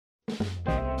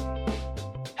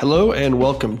Hello and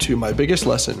welcome to My Biggest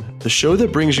Lesson, the show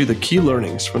that brings you the key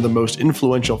learnings from the most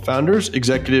influential founders,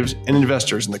 executives, and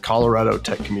investors in the Colorado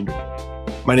tech community.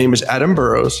 My name is Adam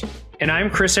Burrows. And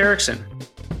I'm Chris Erickson.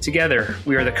 Together,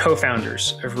 we are the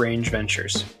co-founders of Range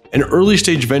Ventures, An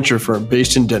early-stage venture firm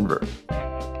based in Denver.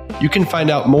 You can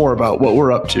find out more about what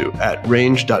we're up to at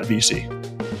range.vc.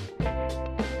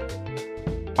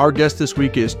 Our guest this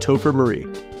week is Topher Marie.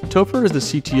 Topher is the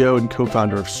CTO and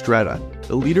co-founder of Strata,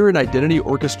 the leader in identity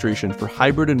orchestration for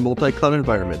hybrid and multi-cloud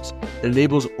environments that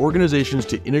enables organizations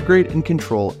to integrate and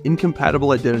control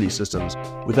incompatible identity systems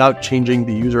without changing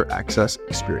the user access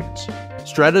experience.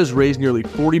 Strata has raised nearly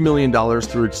 $40 million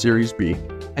through its Series B,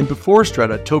 and before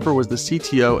Strata, Topher was the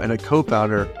CTO and a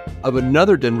co-founder of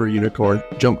another Denver unicorn,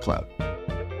 JumpCloud.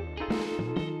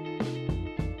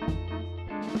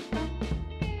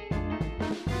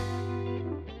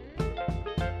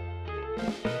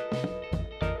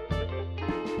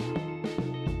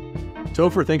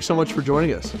 Topher, thanks so much for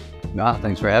joining us.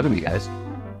 Thanks for having me, guys.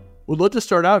 We'd love to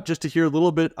start out just to hear a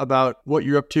little bit about what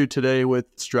you're up to today with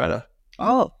Strata.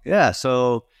 Oh, yeah.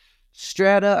 So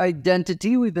Strata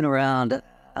Identity, we've been around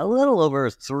a little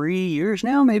over 3 years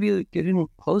now, maybe getting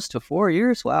close to 4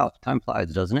 years. Wow, time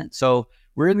flies, doesn't it? So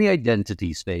we're in the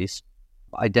identity space.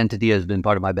 Identity has been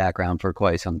part of my background for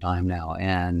quite some time now.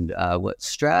 And what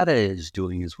Strata is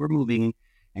doing is we're moving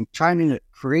and trying to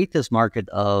create this market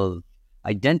of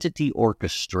identity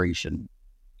orchestration,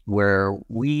 where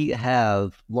we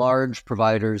have large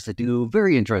providers that do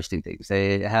very interesting things.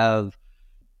 They have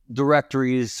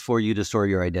directories for you to store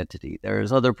your identity.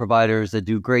 There's other providers that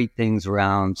do great things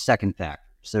around second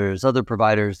factors. There's other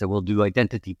providers that will do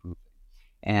identity proofing.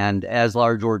 And as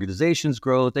large organizations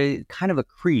grow, they kind of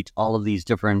accrete all of these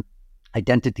different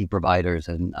identity providers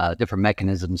and different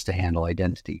mechanisms to handle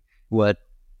identity. What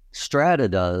Strata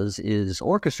does is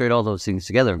orchestrate all those things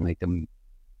together and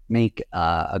make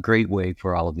a great way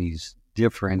for all of these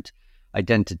different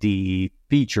identity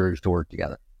features to work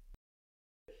together.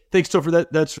 Thanks, Topher.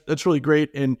 That's really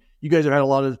great, and you guys have had a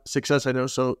lot of success, I know,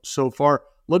 so far.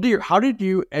 Love to hear, how did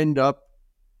you end up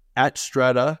at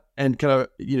Strata? And kind of,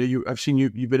 I've seen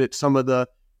you've been at some of the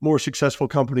more successful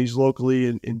companies locally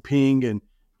in Ping and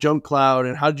JumpCloud,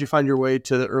 and how did you find your way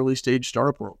to the early stage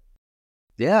startup world?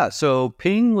 Yeah, so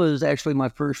Ping was actually my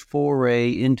first foray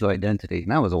into identity,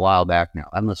 and that was a while back now.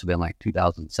 That must have been like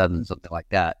 2007, something like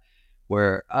that,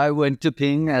 where I went to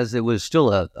Ping as it was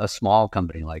still a small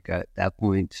company. Like at that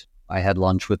point, I had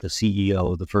lunch with the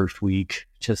CEO the first week,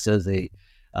 just as a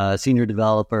senior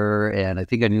developer, and I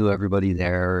think I knew everybody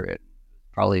there,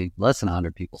 probably less than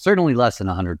 100 people, certainly less than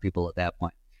 100 people at that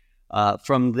point.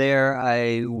 From there,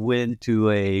 I went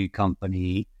to a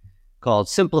company called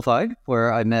Simplified,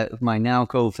 where I met my now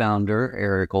co-founder,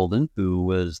 Eric Olden, who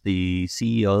was the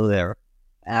CEO there.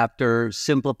 After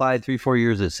Simplified, 3-4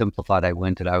 years at Simplified, I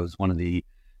was one of the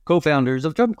co-founders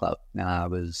of JumpCloud. I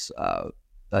was a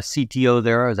CTO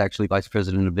there. I was actually vice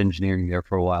president of engineering there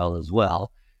for a while as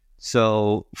well.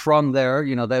 So from there,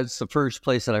 that's the first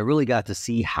place that I really got to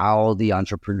see how the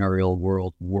entrepreneurial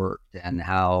world worked and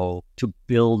how to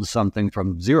build something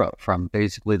from zero. From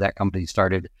basically that company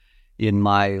started in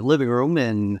my living room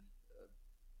in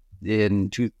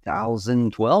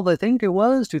 2012, I think it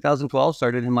was. 2012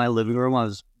 started in my living room. I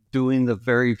was doing the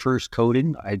very first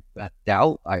coding. I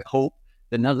hope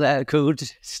that none of that code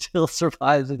still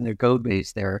survives in their code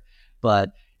base there.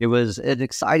 But it was an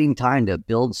exciting time to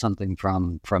build something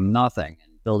from nothing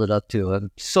and build it up to.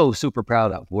 I'm so super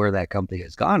proud of where that company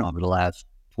has gone over the last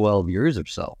 12 years or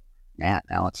so. Man,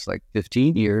 now it's like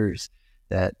 15 years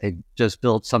that they've just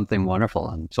built something wonderful.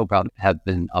 I'm so proud to have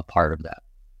been a part of that.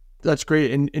 That's great.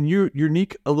 And you're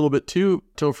unique a little bit too,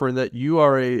 Topher, in that you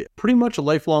are pretty much a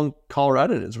lifelong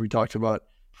Coloradan, as we talked about.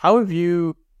 How have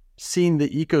you seen the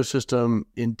ecosystem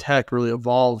in tech really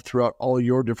evolve throughout all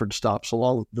your different stops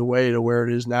along the way to where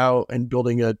it is now and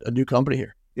building a new company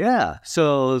here? Yeah.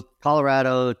 So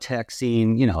Colorado tech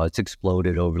scene, it's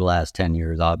exploded over the last 10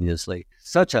 years, obviously.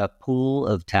 Such a pool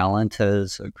of talent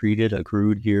has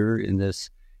accrued here in this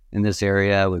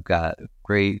area. We've got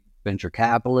great venture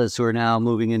capitalists who are now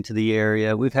moving into the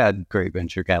area. We've had great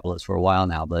venture capitalists for a while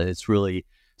now, but it's really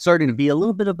starting to be a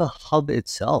little bit of a hub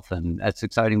itself. And that's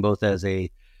exciting both as a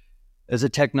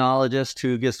technologist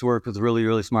who gets to work with really,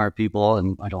 really smart people,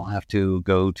 and I don't have to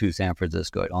go to San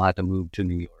Francisco. I don't have to move to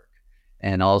New York.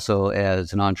 And also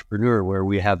as an entrepreneur where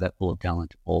we have that pool of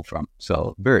talent to pull from.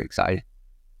 So very exciting.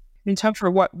 And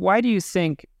Topher, why do you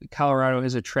think Colorado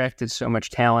has attracted so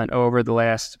much talent over the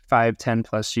last 5, 10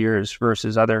 plus years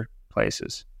versus other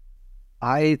places?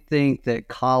 I think that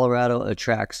Colorado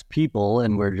attracts people,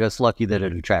 and we're just lucky that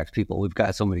it attracts people. We've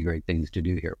got so many great things to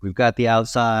do here. We've got the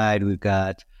outside, we've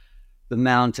got the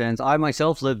mountains. I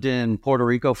myself lived in Puerto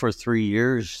Rico for 3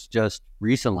 years just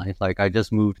recently. Like I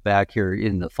just moved back here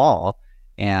in the fall,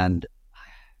 and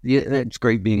it's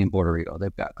great being in Puerto Rico.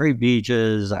 They've got great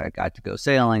beaches. I got to go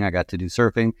sailing. I got to do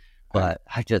surfing, but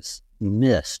I just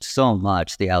missed so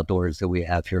much the outdoors that we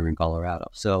have here in Colorado.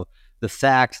 So the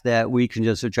fact that we can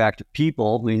just attract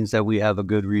people means that we have a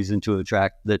good reason to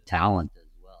attract the talent as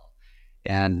well.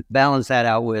 And balance that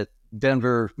out with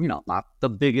Denver, not the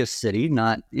biggest city,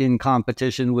 not in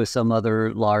competition with some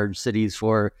other large cities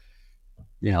for,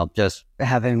 just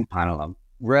having, I don't know,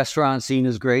 restaurant scene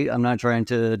is great. I'm not trying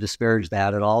to disparage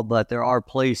that at all, but there are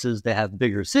places that have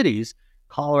bigger cities.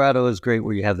 Colorado is great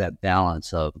where you have that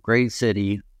balance of great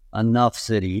city, enough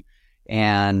city,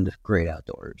 and great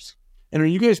outdoors. And are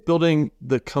you guys building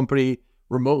the company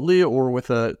remotely or with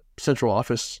a central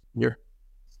office here?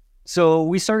 So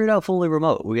we started out fully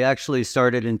remote. We actually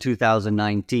started in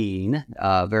 2019,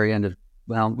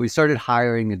 we started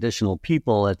hiring additional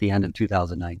people at the end of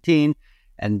 2019,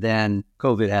 and then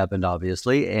COVID happened,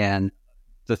 obviously. And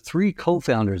the three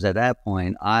co-founders at that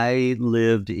point, I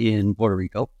lived in Puerto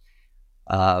Rico.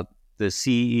 The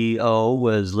CEO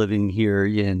was living here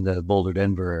in the Boulder,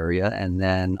 Denver area, and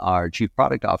then our chief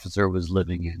product officer was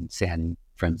living in San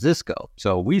Francisco.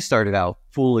 So we started out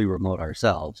fully remote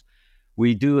ourselves.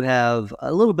 We do have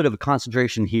a little bit of a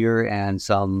concentration here and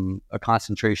a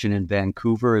concentration in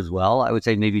Vancouver as well. I would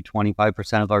say maybe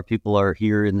 25% of our people are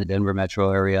here in the Denver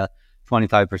metro area,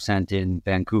 25% in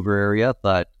Vancouver area.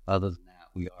 But other than that,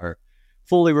 we are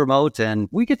fully remote, and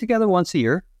we get together once a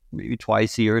year, maybe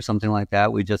twice a year, something like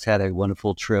that. We just had a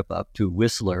wonderful trip up to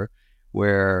Whistler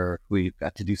where we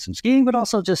got to do some skiing, but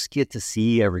also just get to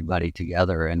see everybody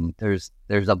together. And there's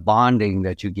a bonding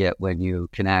that you get when you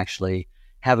can actually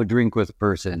have a drink with a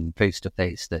person face to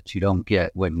face that you don't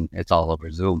get when it's all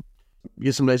over Zoom. You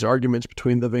get some nice arguments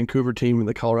between the Vancouver team and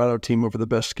the Colorado team over the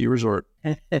best ski resort.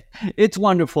 It's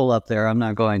wonderful up there. I'm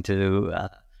not going to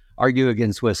argue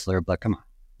against Whistler, but come on,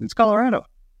 it's Colorado.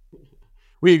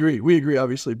 We agree,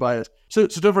 obviously, biased. So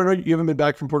Topher, I know you haven't been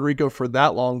back from Puerto Rico for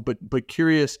that long, but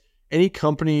curious, any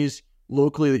companies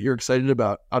locally that you're excited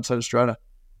about outside of Strata?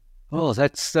 Oh,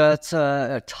 that's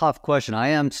a tough question. I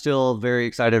am still very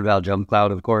excited about Jump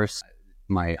Cloud, of course.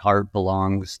 My heart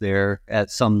belongs there at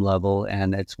some level,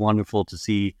 and it's wonderful to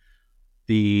see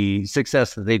the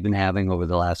success that they've been having over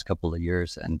the last couple of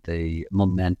years and the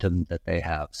momentum that they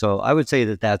have. So I would say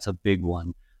that that's a big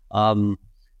one.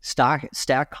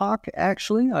 Stackhawk,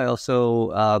 actually. I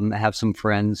also have some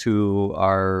friends who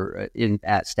are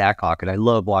at Stackhawk, and I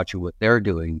love watching what they're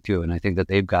doing too. And I think that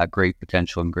they've got great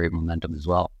potential and great momentum as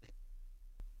well.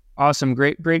 Awesome.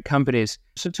 Great companies.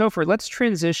 So Topher, let's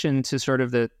transition to sort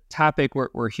of the topic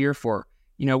we're here for.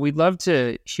 We'd love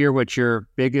to hear what your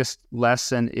biggest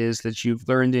lesson is that you've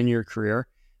learned in your career,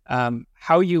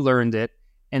 how you learned it,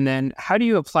 and then how do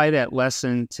you apply that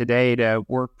lesson today to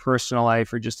work, personal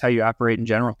life, or just how you operate in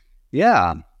general?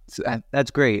 Yeah,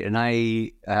 that's great. And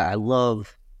I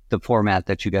love the format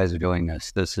that you guys are doing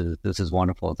this. This is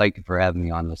wonderful. Thank you for having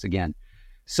me on this again.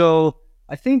 So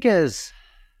I think as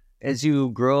you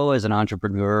grow as an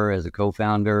entrepreneur, as a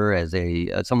co-founder, as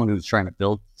someone who's trying to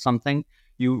build something,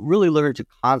 you really learn to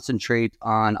concentrate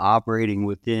on operating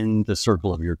within the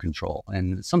circle of your control.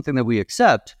 And it's something that we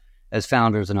accept as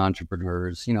founders and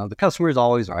entrepreneurs. The customer is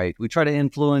always right. We try to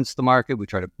influence the market. We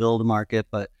try to build a market.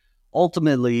 But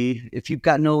ultimately, if you've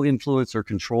got no influence or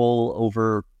control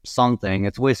over something,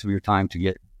 it's a waste of your time to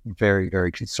get very,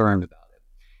 very concerned about it.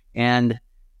 And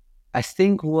I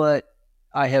think what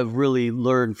I have really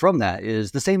learned from that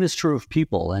is the same is true of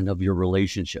people and of your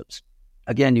relationships.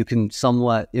 Again, you can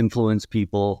somewhat influence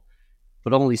people,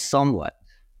 but only somewhat.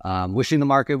 Wishing the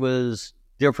market was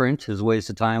different is a waste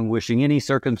of time. Wishing any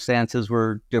circumstances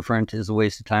were different is a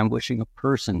waste of time. Wishing a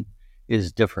person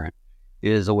is different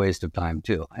is a waste of time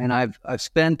too. And I've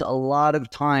spent a lot of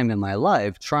time in my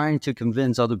life trying to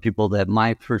convince other people that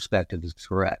my perspective is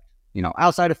correct.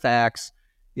 Outside of facts,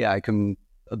 I can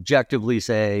objectively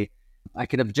say,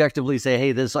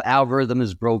 hey, this algorithm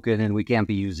is broken and we can't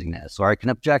be using this. Or I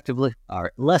can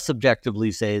less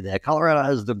objectively say that Colorado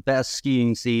has the best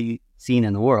skiing scene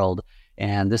in the world,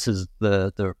 and this is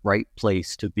the right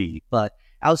place to be. But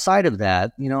outside of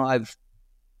that,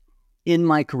 in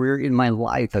my career, in my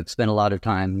life, I've spent a lot of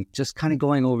time just kind of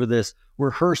going over this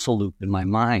rehearsal loop in my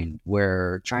mind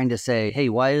where trying to say, hey,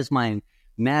 why does my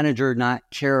manager not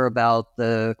care about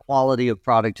the quality of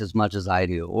product as much as I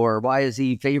do? Or why is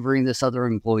he favoring this other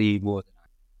employee more than I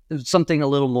do? something a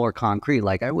little more concrete.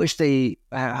 Like, I wish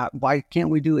why can't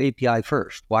we do API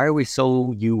first? Why are we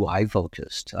so UI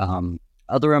focused?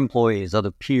 Other employees,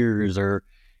 other peers, or,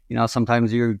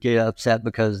 sometimes you get upset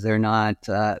because they're not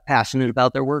passionate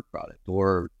about their work product.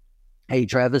 Or, hey,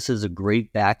 Travis is a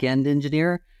great back-end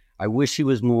engineer. I wish he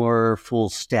was more full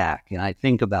stack. And I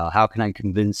think about how can I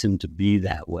convince him to be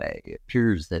that way? It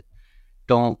appears that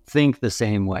don't think the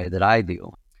same way that I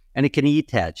do. And it can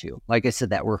eat at you. Like I said,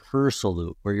 that rehearsal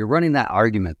loop where you're running that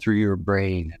argument through your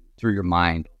brain, through your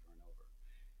mind.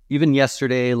 Even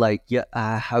yesterday,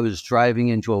 I was driving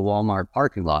into a Walmart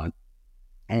parking lot,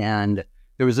 and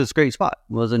there was this great spot.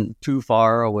 It wasn't too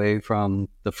far away from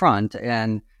the front,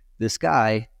 and this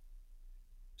guy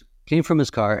came from his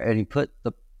car, and he put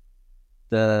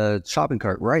the shopping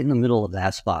cart right in the middle of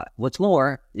that spot. What's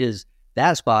more is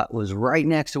that spot was right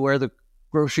next to where the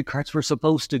grocery carts were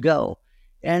supposed to go.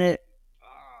 And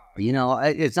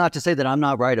it's not to say that I'm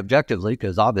not right objectively,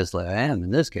 because obviously I am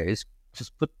in this case.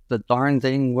 Just put the darn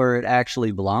thing where it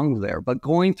actually belongs there. But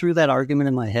going through that argument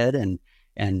in my head and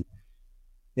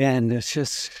it's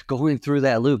just going through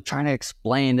that loop, trying to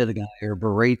explain to the guy or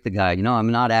berate the guy.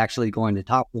 I'm not actually going to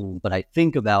talk to him, but I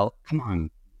think about, come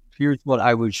on, here's what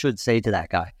I should say to that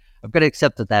guy. I've got to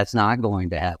accept that that's not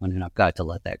going to happen, and I've got to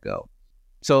let that go.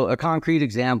 So a concrete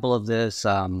example of this,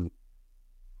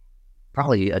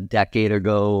 probably a decade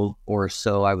ago or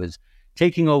so, I was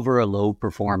taking over a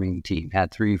low-performing team,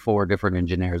 had 3-4 different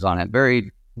engineers on it,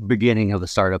 very beginning of the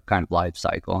startup kind of life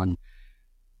cycle. And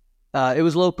it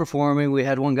was low-performing. We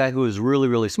had one guy who was really,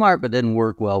 really smart, but didn't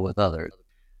work well with others.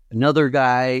 Another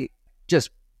guy just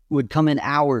would come in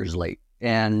hours late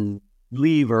and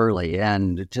leave early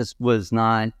and just was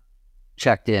not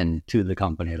checked in to the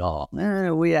company at all.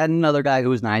 We had another guy who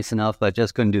was nice enough, but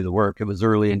just couldn't do the work. It was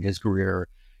early in his career.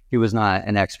 He was not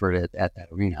an expert at that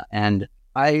arena. And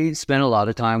I spent a lot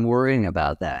of time worrying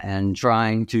about that and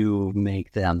trying to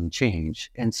make them change.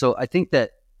 And so I think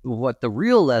that what the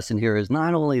real lesson here is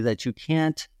not only that you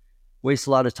can't waste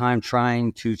a lot of time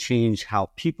trying to change how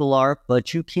people are,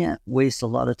 but you can't waste a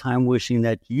lot of time wishing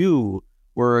that you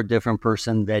were a different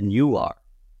person than you are.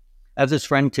 I have this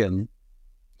friend, Tim,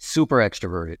 super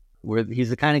extroverted, where he's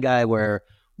the kind of guy where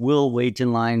we'll wait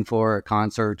in line for a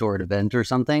concert or an event or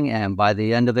something, and by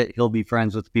the end of it, he'll be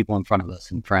friends with the people in front of us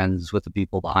and friends with the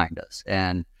people behind us.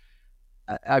 And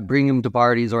I bring him to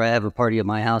parties, or I have a party at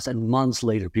my house, and months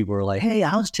later, people are like, hey,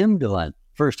 how's Tim doing?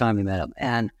 First time we met him.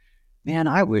 And man,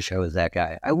 I wish I was that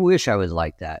guy. I wish I was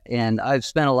like that. And I've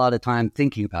spent a lot of time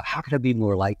thinking about how could I be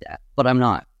more like that? But I'm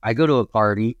not. I go to a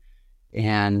party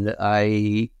and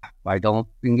I don't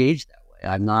engage that way.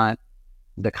 I'm not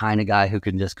the kind of guy who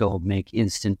can just go make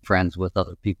instant friends with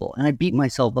other people. And I beat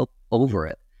myself up over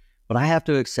it. But I have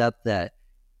to accept that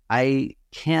I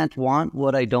can't want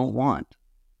what I don't want.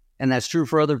 And that's true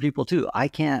for other people too. I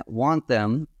can't want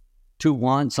them to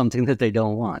want something that they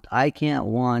don't want. I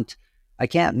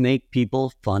can't make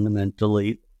people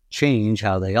fundamentally change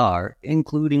how they are,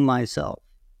 including myself.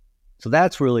 So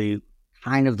that's really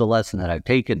kind of the lesson that I've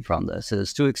taken from this,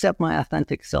 is to accept my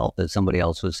authentic self, as somebody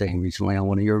else was saying recently on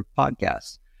one of your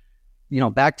podcasts.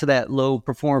 Back to that low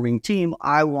performing team,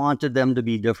 I wanted them to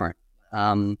be different.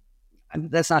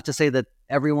 That's not to say that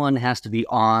everyone has to be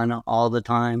on all the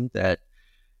time, that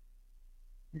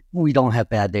we don't have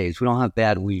bad days. We don't have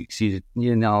bad weeks.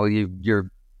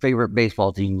 Your favorite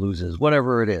baseball team loses,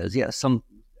 whatever it is. Yes,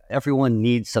 everyone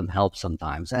needs some help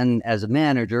sometimes. And as a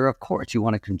manager, of course, you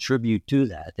want to contribute to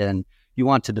that. And you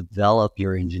want to develop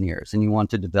your engineers, and you want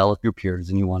to develop your peers,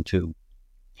 and you want to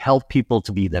help people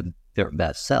to be their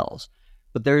best selves.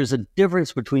 But there's a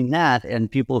difference between that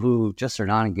and people who just are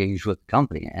not engaged with the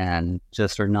company and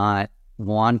just are not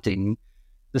wanting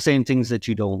the same things that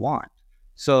you don't want.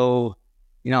 So,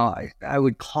 I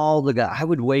would call the guy, I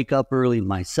would wake up early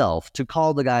myself to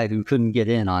call the guy who couldn't get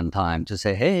in on time to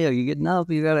say, hey, are you getting up?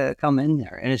 You got to come in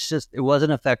there. And it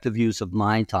wasn't effective use of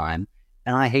my time,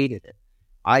 and I hated it.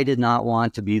 I did not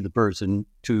want to be the person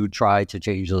to try to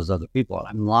change those other people.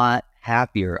 I'm a lot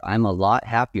happier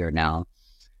now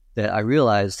that I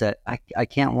realize that I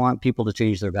can't want people to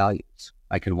change their values.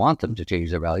 I can want them to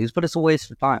change their values, but it's a waste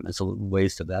of time. It's a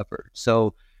waste of effort.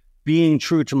 So being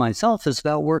true to myself is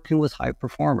about working with high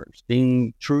performers.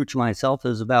 Being true to myself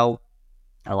is about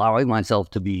allowing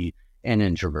myself to be an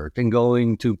introvert and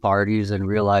going to parties and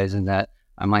realizing that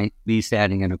I might be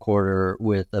standing in a corner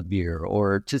with a beer,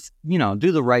 or just,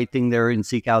 do the right thing there and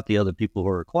seek out the other people who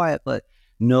are quiet, but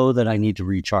know that I need to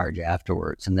recharge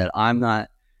afterwards, and that I'm not,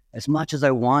 as much as I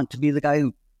want to be the guy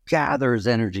who gathers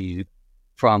energy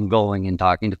from going and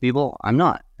talking to people, I'm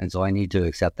not. And so I need to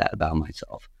accept that about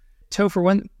myself.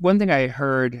 Topher, one thing I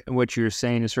heard in what you were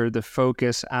saying is sort of the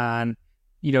focus on,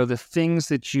 the things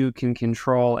that you can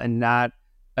control and not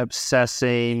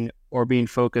obsessing or being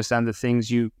focused on the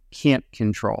things you can't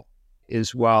control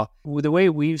as well. The way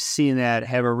we've seen that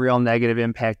have a real negative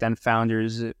impact on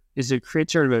founders is it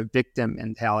creates sort of a victim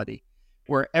mentality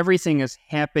where everything is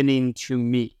happening to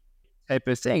me type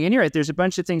of thing. And you're right, there's a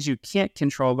bunch of things you can't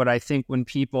control, but I think when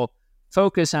people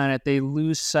focus on it, they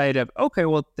lose sight of, okay,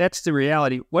 well, that's the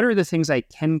reality. What are the things I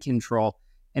can control?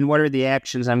 And what are the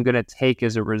actions I'm going to take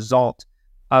as a result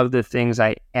of the things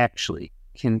I actually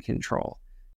can control?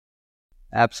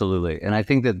 Absolutely. And I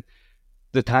think that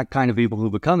the kind of people who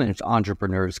become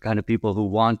entrepreneurs, kind of people who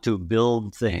want to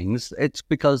build things, it's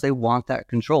because they want that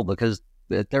control, because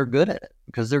they're good at it,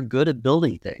 because they're good at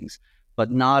building things. But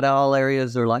not all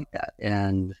areas are like that.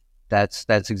 And that's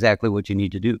exactly what you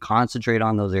need to do. Concentrate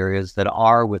on those areas that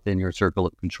are within your circle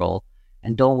of control,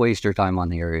 and don't waste your time on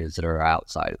the areas that are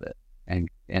outside of it, and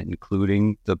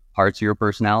including the parts of your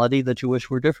personality that you wish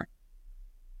were different.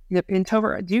 Yep. And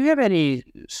Topher, do you have any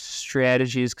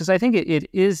strategies? Because I think it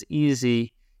is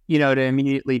easy, to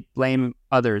immediately blame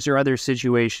others or other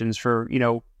situations for,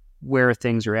 where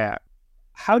things are at.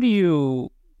 How do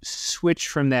you switch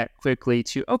from that quickly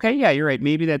to, okay, yeah, you're right,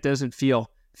 maybe that doesn't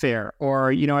feel fair,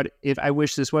 or what, if I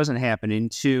wish this wasn't happening,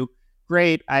 to,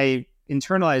 great, I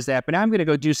internalized that, but now I'm going to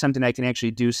go do something I can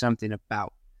actually do something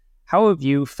about. How have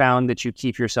you found that you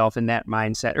keep yourself in that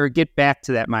mindset or get back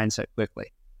to that mindset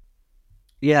quickly?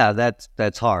 Yeah,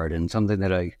 that's hard, and something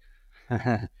that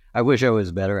I wish I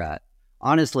was better at.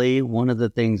 Honestly, one of the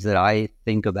things that I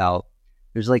think about,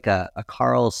 there's like a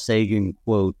Carl Sagan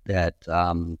quote that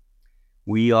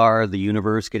we are the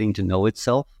universe getting to know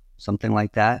itself, something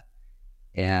like that.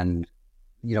 And,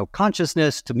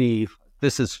 consciousness, to me,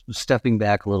 this is stepping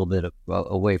back a little bit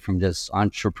away from this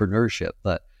entrepreneurship,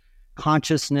 but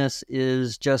consciousness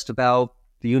is just about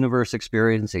the universe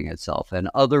experiencing itself and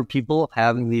other people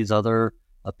having these other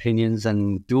opinions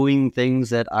and doing things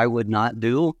that I would not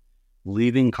do,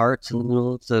 leaving carts in the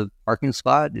middle of the parking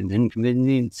spot and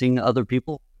inconveniencing other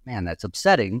people. Man, that's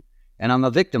upsetting. And I'm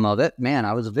a victim of it. Man,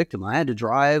 I was a victim. I had to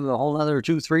drive a whole other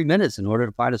 2-3 minutes in order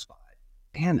to find a spot.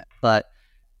 Damn it. But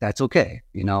that's okay.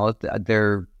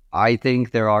 I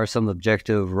think there are some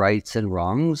objective rights and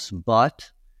wrongs,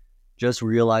 but just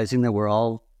realizing that we're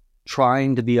all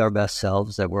trying to be our best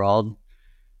selves, that we're all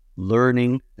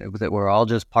learning, that we're all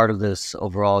just part of this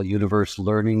overall universe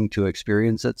learning to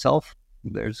experience itself.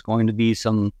 There's going to be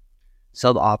some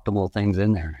suboptimal things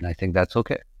in there, and I think that's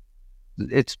okay.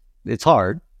 It's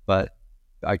hard, but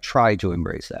I try to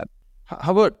embrace that.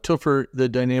 How about, Topher, the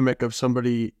dynamic of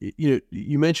somebody,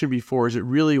 you mentioned before, is it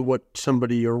really what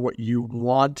somebody or what you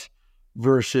want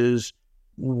versus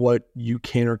what you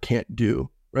can or can't do,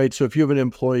 right? So if you have an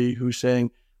employee who's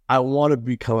saying, I want to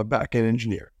become a back-end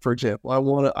engineer, for example, I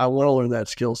want to learn that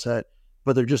skill set,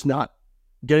 but they're just not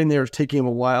getting there. It's taking them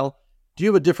a while. Do you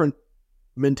have a different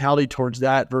mentality towards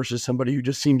that versus somebody who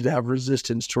just seems to have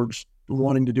resistance towards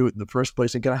wanting to do it in the first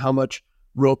place, and kind of how much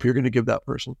rope you're going to give that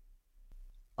person?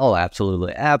 Oh,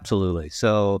 absolutely. Absolutely.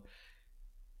 So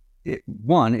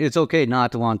it's okay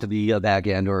not to want to be a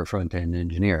back-end or a front-end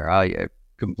engineer. I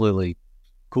completely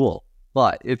cool.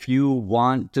 But if you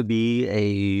want to be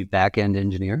a back-end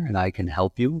engineer, and I can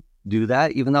help you do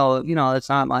that, even though, it's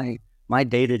not my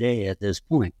day-to-day at this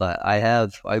point, but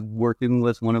I'm working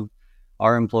with one of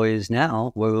our employees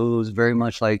now who was very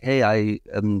much like, hey, I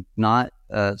am not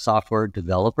a software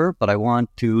developer, but I want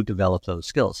to develop those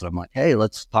skills. And I'm like, hey,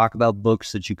 let's talk about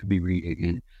books that you could be reading.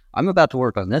 And I'm about to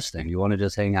work on this thing. You want to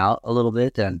just hang out a little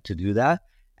bit and to do that?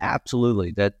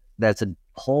 Absolutely. That's a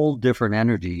whole different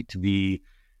energy to be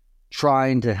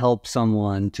trying to help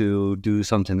someone to do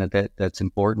something that's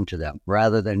important to them,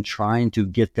 rather than trying to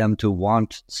get them to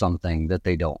want something that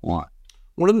they don't want.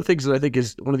 One of the things that I think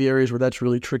is one of the areas where that's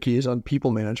really tricky is on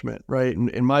people management, right?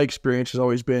 And my experience has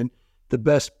always been the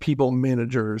best people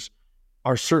managers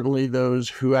are certainly those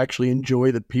who actually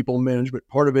enjoy the people management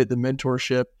part of it, the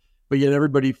mentorship, but yet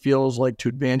everybody feels like to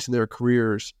advance in their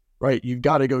careers, right? You've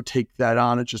got to go take that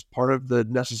on. It's just part of the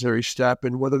necessary step.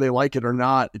 And whether they like it or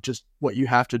not, it's just what you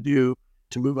have to do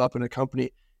to move up in a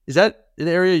company. Is that an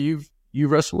area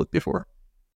you've wrestled with before?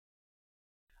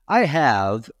 I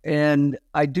have, and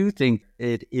I do think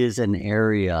it is an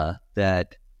area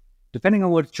that, depending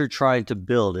on what you're trying to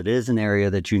build, it is an area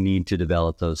that you need to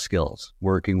develop those skills,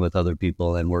 working with other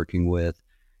people and working with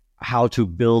how to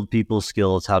build people's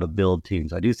skills, how to build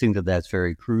teams. I do think that that's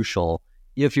very crucial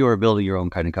if you are building your own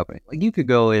kind of company. Like, you could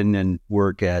go in and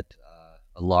work at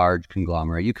a large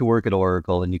conglomerate. You could work at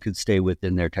Oracle and you could stay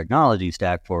within their technology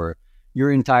stack for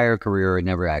your entire career and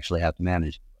never actually have to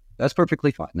manage. That's perfectly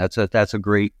fine. That's a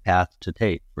great path to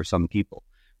take for some people.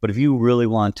 But if you really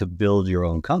want to build your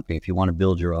own company, if you want to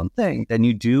build your own thing, then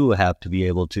you do have to be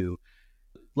able to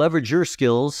leverage your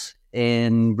skills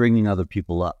and bringing other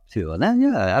people up too. And then,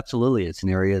 yeah, absolutely. It's an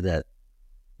area that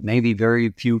maybe very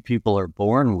few people are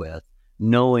born with,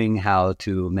 knowing how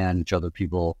to manage other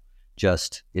people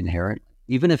just inherently.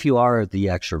 Even if you are the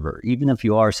extrovert, even if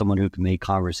you are someone who can make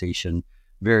conversation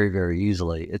very, very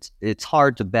easily, it's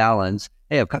hard to balance.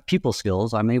 Hey, I've got people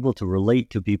skills. I'm able to relate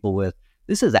to people with,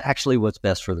 this is actually what's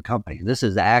best for the company. This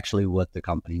is actually what the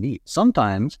company needs.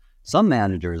 Sometimes some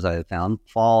managers I have found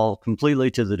fall completely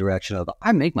to the direction of,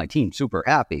 I make my team super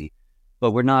happy,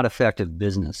 but we're not effective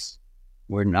business.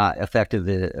 We're not effective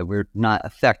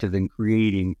in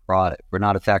creating product. We're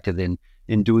not effective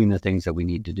in doing the things that we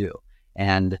need to do.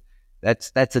 And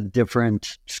that's a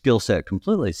different skill set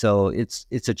completely. So it's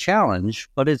a challenge,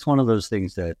 but it's one of those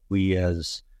things that we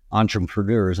as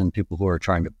entrepreneurs and people who are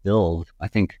trying to build, I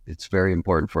think it's very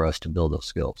important for us to build those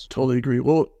skills. Totally agree.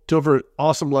 Well, Topher,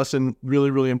 awesome lesson,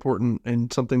 really, really important,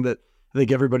 and something that I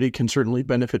think everybody can certainly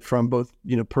benefit from, both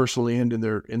personally and in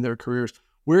their careers.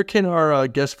 Where can our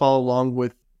guests follow along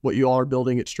with what you all are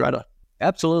building at Strata?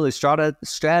 Absolutely,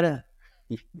 Strata.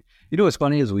 You know what's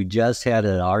funny is we just had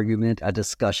a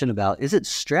discussion about, is it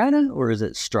Strata or is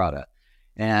it Strata?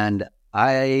 And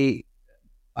I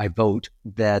vote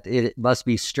that it must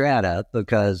be Strata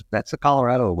because that's a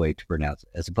Colorado way to pronounce it,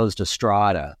 as opposed to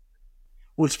Strata.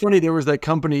 Well, it's funny, there was that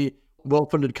company,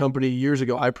 well-funded company years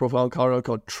ago, high profile in Colorado,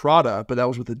 called Trata, but that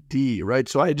was with a D, right?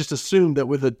 So I just assumed that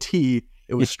with a T,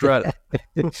 it was Strata.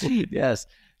 Yes.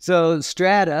 So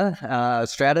Strata,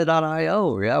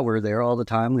 strata.io. Yeah, we're there all the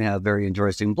time. We have very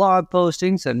interesting blog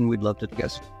postings, and we'd love to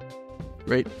guest.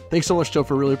 Great. Thanks so much,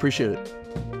 Topher. Really appreciate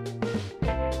it.